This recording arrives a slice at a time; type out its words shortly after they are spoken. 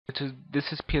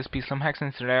This is Pspslimhacks,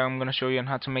 and today I'm going to show you on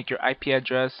how to make your IP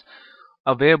address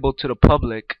available to the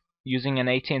public using an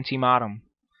AT&T modem.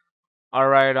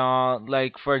 Alright,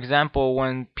 like for example,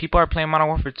 when people are playing Modern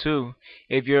Warfare 2,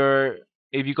 if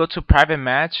you go to private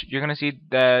match, you're gonna see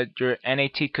that your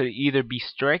NAT could either be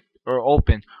strict or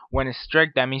open. When it's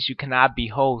strict, that means you cannot be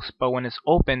host, but when it's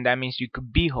open, that means you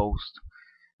could be host.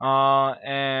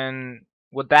 And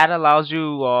what that allows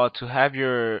you to have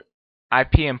your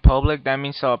IP in public, that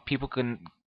means people could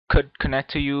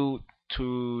connect to you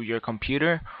to your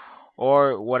computer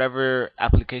or whatever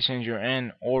applications you're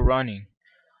in or running.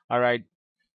 Alright,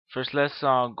 first let's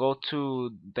go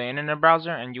to the internet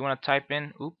browser, and you want to type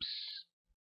in,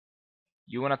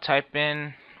 you want to type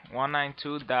in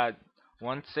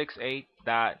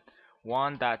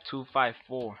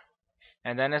 192.168.1.254,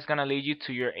 and then it's gonna lead you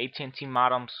to your AT&T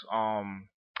modem's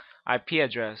IP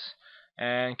address.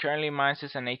 And currently mine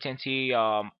is an AT&T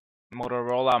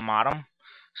Motorolla modem.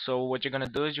 So what you're gonna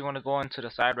do is you're gonna go into the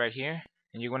side right here,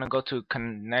 and you're gonna go to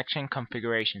connection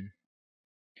configuration,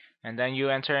 and then you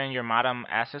enter in your Moden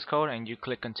Acces Code and you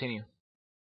click continue.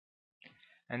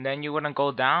 And then you're gonna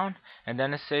go down, and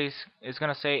then it's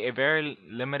gonna say a very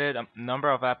limited number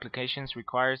of applications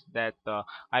requires that the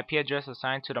IP address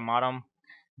assigned to the modem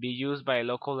be used by a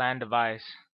local LAN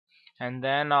device. And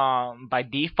then by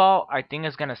default, I think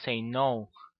it's gonna say no,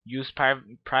 use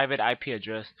private IP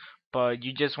address, but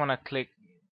you just wanna click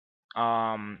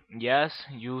yes,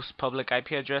 use public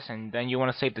IP address, and then you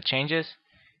wanna save the changes.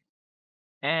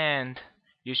 And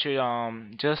you should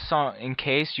just in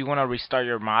case you wanna restart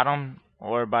your modem,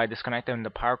 or by disconnecting the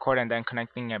power cord and then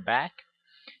connecting it back,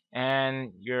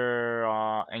 and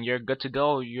you're good to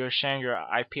go. You're sharing your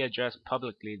IP address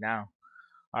publicly now.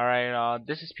 Alright,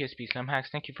 this is Pspslimhacks.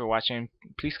 Thank you for watching.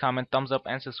 Please comment, thumbs up,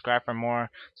 and subscribe for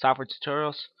more software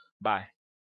tutorials. Bye.